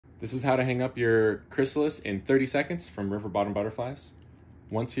This is how to hang up your chrysalis in 30 seconds from river bottom butterflies.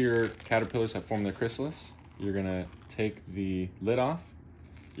 Once your caterpillars have formed their chrysalis, you're gonna take the lid off.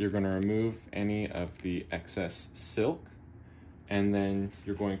 You're gonna remove any of the excess silk, and then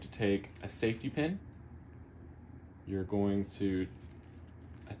you're going to take a safety pin. You're going to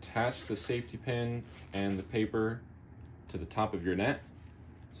attach the safety pin and the paper to the top of your net.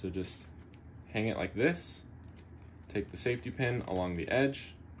 So just hang it like this. Take the safety pin along the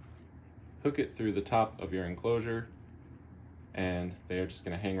edge, hook it through the top of your enclosure, and they are just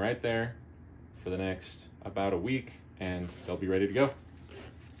gonna hang right there for the next about a week, and they'll be ready to go.